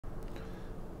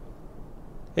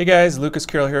Hey guys, Lucas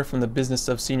Carroll here from the Business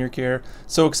of Senior Care.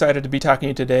 So excited to be talking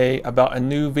to you today about a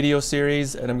new video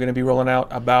series that I'm going to be rolling out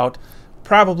about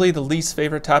probably the least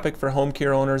favorite topic for home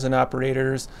care owners and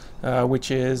operators,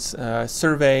 which is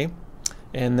survey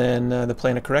and then the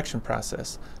plan of correction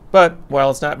process. But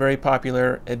while it's not very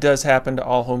popular, it does happen to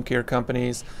all home care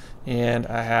companies, and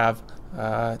I have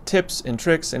tips and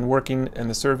tricks in working in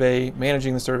the survey,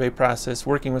 managing the survey process,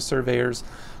 working with surveyors,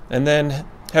 and then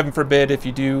heaven forbid if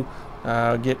you do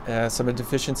get some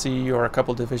deficiency or a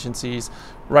couple deficiencies,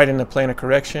 write in a plan of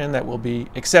correction that will be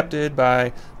accepted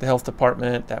by the health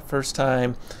department that first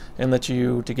time and let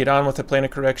you to get on with the plan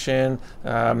of correction,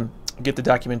 get the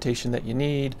documentation that you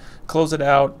need, close it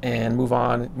out, and move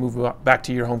back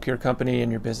to your home care company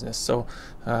and your business. So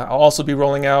I'll also be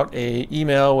rolling out an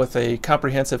email with a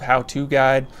comprehensive how-to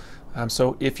guide.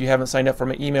 So if you haven't signed up for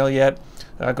my email yet,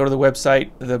 go to the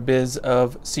website,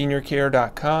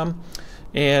 thebizofseniorcare.com,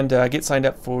 and get signed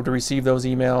up to receive those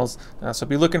emails. So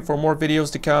be looking for more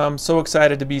videos to come. So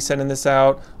excited to be sending this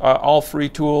out. All free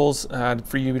tools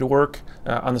for you to work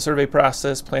on the survey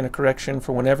process, plan a correction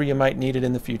for whenever you might need it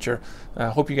in the future.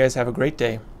 Hope you guys have a great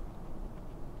day.